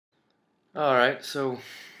Alright, so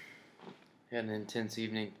had an intense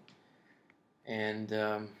evening, and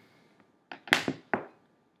I'm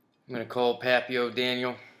gonna call Papio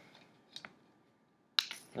Daniel,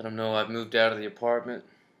 let him know I've moved out of the apartment.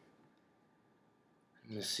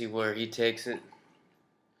 I'm gonna see where he takes it.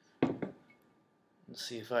 Let's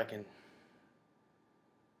see if I can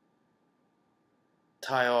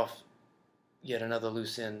tie off yet another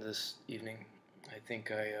loose end this evening. I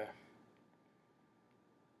think I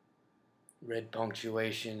read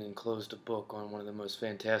punctuation and closed a book on one of the most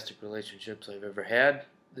fantastic relationships I've ever had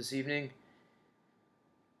this evening.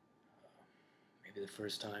 Maybe the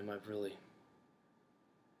first time I've really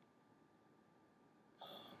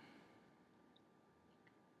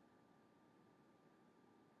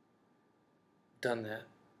done that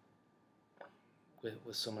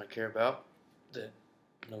with someone I care about that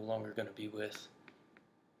I'm no longer going to be with.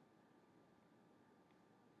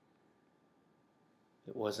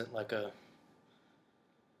 It wasn't like a ...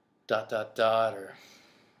 or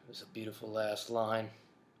it was a beautiful last line,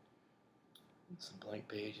 some blank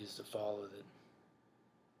pages to follow that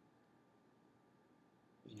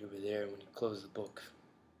you were there when you close the book.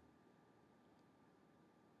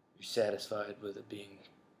 You're satisfied with it being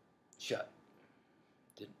shut.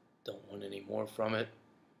 Don't want any more from it.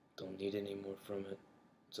 Don't need any more from it.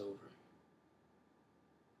 It's over.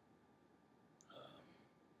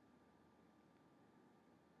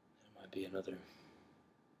 There might be another in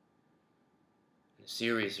a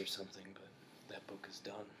series or something, but that book is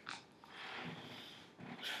done.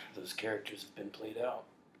 Those characters have been played out.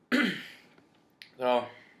 So, I'm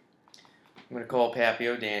going to call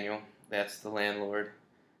Papio Daniel. That's the landlord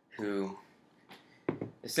who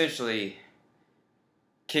essentially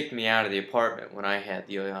kicked me out of the apartment when I had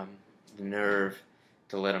the nerve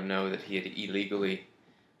to let him know that he had illegally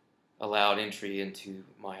allowed entry into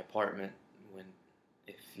my apartment. When,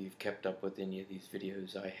 if you've kept up with any of these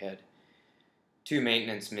videos, I had two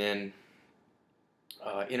maintenance men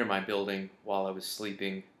enter my building while I was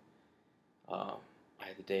sleeping. I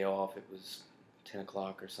had the day off. It was 10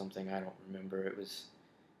 o'clock or something. I don't remember. It was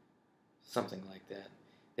something like that.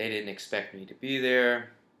 They didn't expect me to be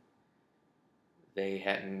there. They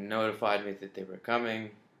hadn't notified me that they were coming.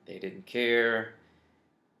 They didn't care.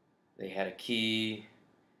 They had a key.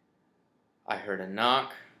 I heard a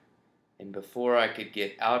knock, and before I could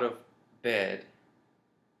get out of bed,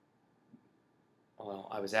 well,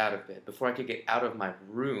 I was out of bed. Before I could get out of my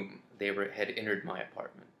room, they had entered my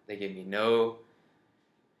apartment. They gave me no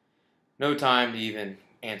time to even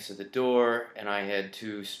answer the door, and I had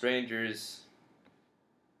two strangers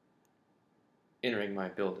entering my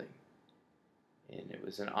building. And it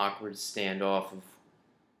was an awkward standoff of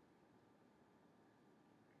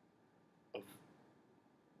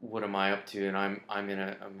what am I up to, and I'm in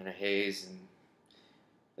a haze, and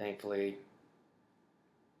thankfully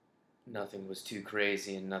nothing was too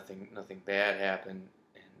crazy and nothing bad happened,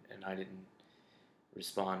 and I didn't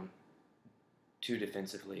respond too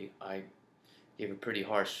defensively. I gave a pretty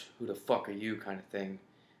harsh "who the fuck are you" kind of thing.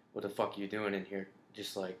 What the fuck are you doing in here?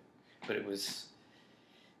 Just like, but it was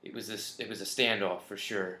a standoff for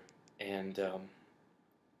sure, and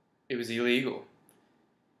it was illegal.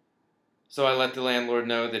 So I let the landlord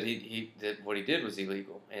know that that what he did was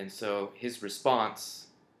illegal, and so his response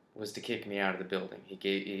was to kick me out of the building.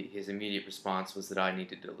 His immediate response was that I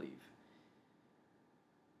needed to leave,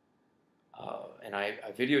 and I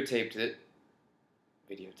videotaped it.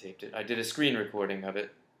 I did a screen recording of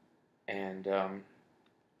it, and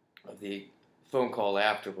of the phone call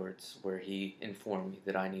afterwards where he informed me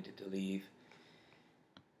that I needed to leave.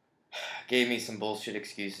 Gave me some bullshit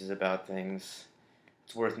excuses about things.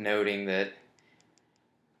 It's worth noting that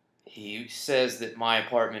he says that my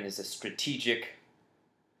apartment is a strategic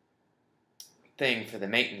thing for the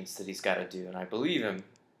maintenance that he's got to do, and I believe him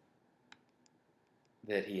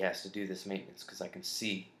that he has to do this maintenance because I can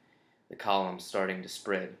see the columns starting to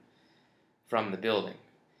spread from the building.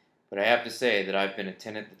 But I have to say that I've been a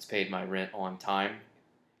tenant that's paid my rent on time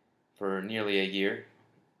for nearly a year,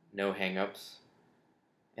 no hang-ups,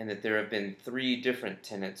 and that there have been 3 different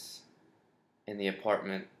tenants in the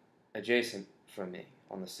apartment adjacent from me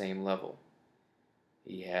on the same level.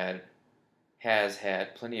 He has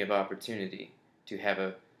had plenty of opportunity to have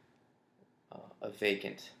a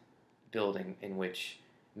vacant building in which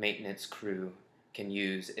maintenance crew can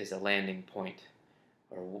use as a landing point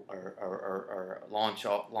or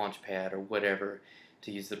launch pad or whatever,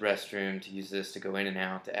 to use the restroom, to use this to go in and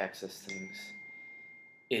out, to access things.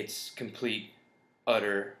 It's complete,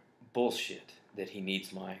 utter bullshit that he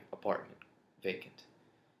needs my apartment vacant.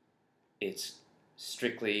 It's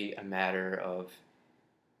strictly a matter of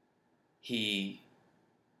he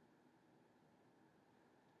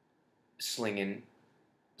slinging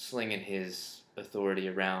his authority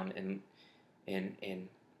around and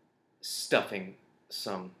stuffing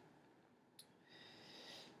some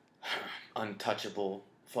untouchable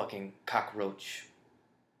fucking cockroach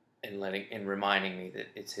and reminding me that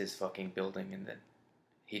it's his fucking building and that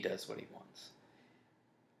he does what he wants.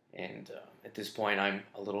 And at this point, I'm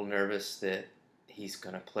a little nervous that he's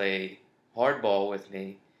gonna play hardball with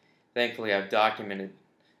me. Thankfully, I've documented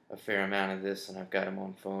a fair amount of this, and I've got him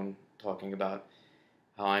on phone talking about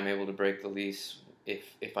how I'm able to break the lease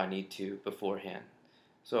if I need to beforehand.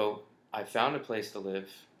 So I found a place to live,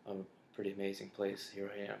 a pretty amazing place.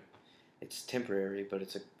 Here I am. It's temporary, but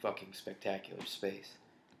it's a fucking spectacular space.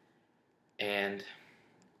 And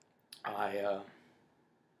I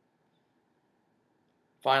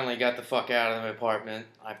finally got the fuck out of my apartment.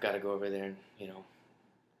 I've got to go over there and,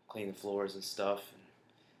 clean the floors and stuff. And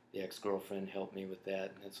the ex-girlfriend helped me with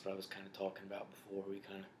that, and that's what I was kind of talking about before. We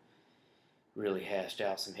kind of really hashed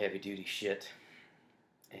out some heavy-duty shit.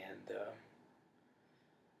 And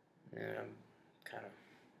I'm kind of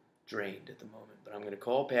drained at the moment. But I'm going to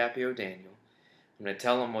call Papio Daniel. I'm going to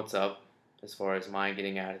tell him what's up as far as my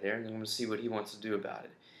getting out of there, and I'm going to see what he wants to do about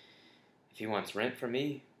it. If he wants rent from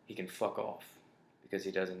me, he can fuck off, because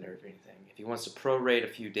he doesn't deserve anything. If he wants to prorate a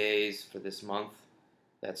few days for this month,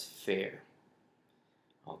 that's fair.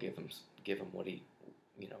 I'll give him what he,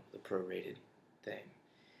 the prorated thing.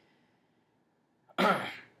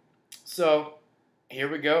 So,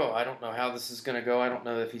 here we go. I don't know how this is going to go. I don't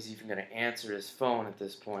know if he's even going to answer his phone at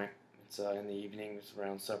this point. It's in the evening. It's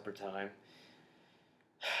around supper time.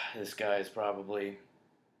 This guy is probably,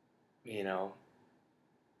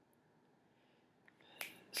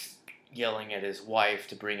 yelling at his wife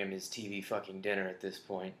to bring him his TV fucking dinner at this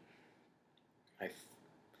point. I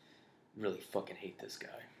really fucking hate this guy.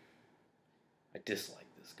 I dislike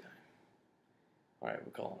this guy. Alright,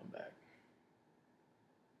 we're calling him back.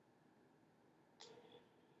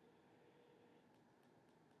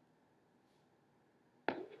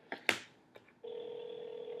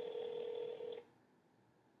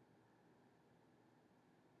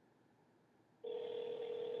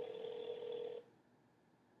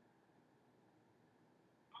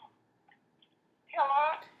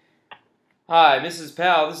 Hi, Mrs.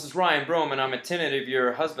 Powell. This is Ryan Broman. I'm a tenant of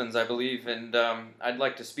your husband's, I believe, and I'd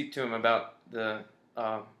like to speak to him about the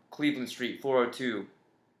Cleveland Street 402.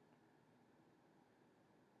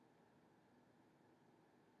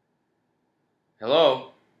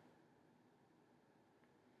 Hello?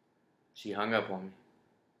 She hung up on me.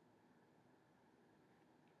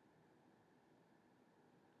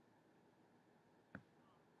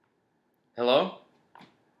 Hello?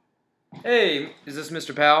 Hey, is this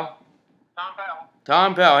Mr. Powell? Tom Powell.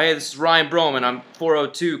 Tom Powell. Hey, this is Ryan Broman. I'm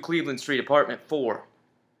 402 Cleveland Street, apartment 4.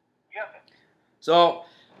 Yes. So,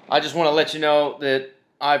 I just want to let you know that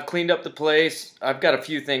I've cleaned up the place. I've got a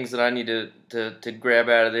few things that I need to grab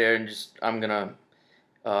out of there, and I'm gonna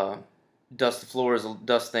dust the floors,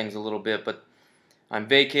 dust things a little bit. But I'm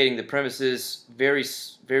vacating the premises very,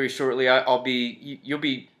 very shortly. You'll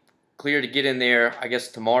be clear to get in there, I guess,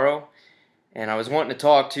 tomorrow. And I was wanting to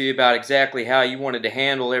talk to you about exactly how you wanted to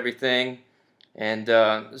handle everything, and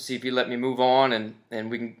see if you let me move on,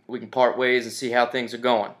 and we can part ways and see how things are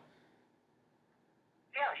going.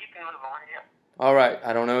 Yeah, you can move on. Yeah. All right.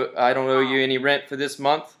 I don't owe you any rent for this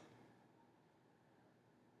month.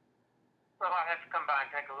 Well, I have to come by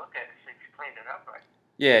and take a look at it, see if you cleaned it up right.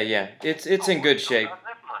 Yeah. It's in good shape. This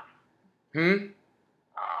month. Hmm?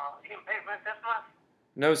 You can pay rent this month?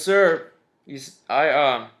 No, sir. He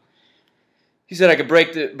said I could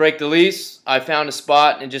break the lease. I found a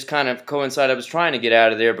spot and just kind of coincided. I was trying to get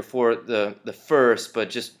out of there before the first, but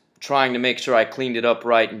just trying to make sure I cleaned it up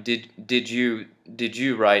right and did you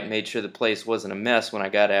right, made sure the place wasn't a mess when I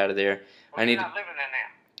got out of there. Well, you're not living in there.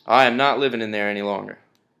 I am not living in there any longer.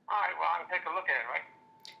 All right, well, I can take a look at it, right?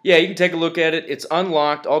 Yeah, you can take a look at it. It's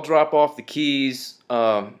unlocked. I'll drop off the keys.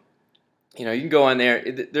 You can go in there.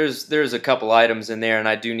 There's a couple items in there, and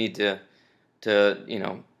I do need to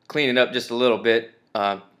clean it up just a little bit.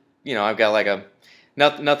 I've got like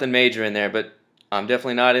nothing major in there, but I'm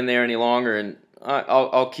definitely not in there any longer, and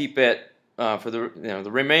I'll keep it for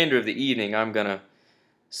the remainder of the evening. I'm gonna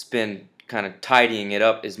spend kind of tidying it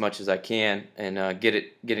up as much as I can and get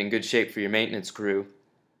in good shape for your maintenance crew.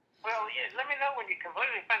 Well, yeah, let me know when you're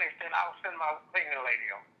completely finished, and I'll send my cleaning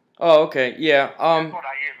lady on. Oh, okay, yeah. That's what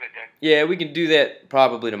I usually do. Yeah, we can do that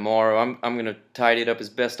probably tomorrow. I'm gonna tidy it up as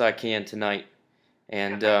best I can tonight.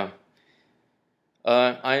 And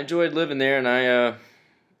I enjoyed living there, and I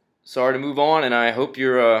sorry to move on, and I hope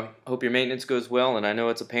your maintenance goes well. And I know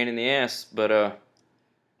it's a pain in the ass, but I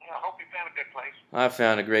hope you found a good place. I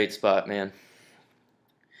found a great spot, man.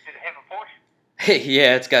 Does it have a porch? Hey,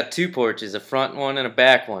 yeah, it's got 2 porches, a front one and a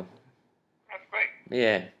back one. That's great.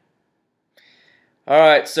 Yeah. All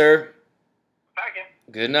right, sir. Thank you.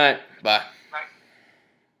 Good night. Bye.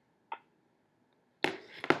 Bye.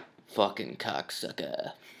 Fucking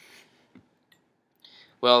cocksucker.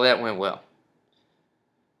 Well, that went well.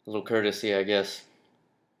 A little courtesy, I guess.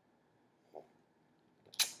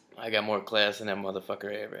 I got more class than that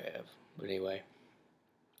motherfucker I ever have. But anyway,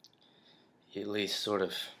 he at least sort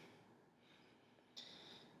of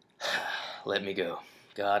let me go.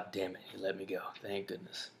 God damn it, he let me go. Thank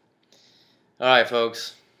goodness. Alright,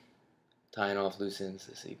 folks. Tying off loose ends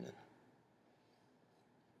this evening.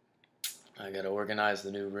 I gotta organize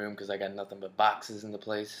the new room because I got nothing but boxes in the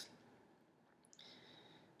place.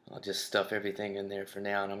 I'll just stuff everything in there for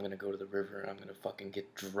now, and I'm gonna go to the river and I'm gonna fucking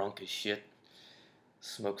get drunk as shit.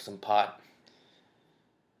 Smoke some pot.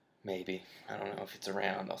 Maybe. I don't know if it's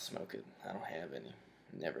around, I'll smoke it. I don't have any.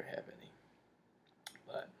 Never have any.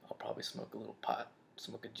 But I'll probably smoke a little pot.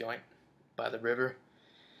 Smoke a joint by the river.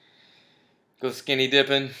 Go skinny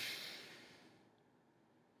dipping.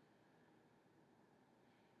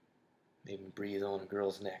 Maybe breathe on a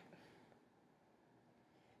girl's neck.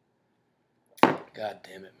 God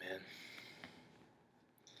damn it, man.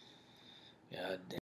 God damn it.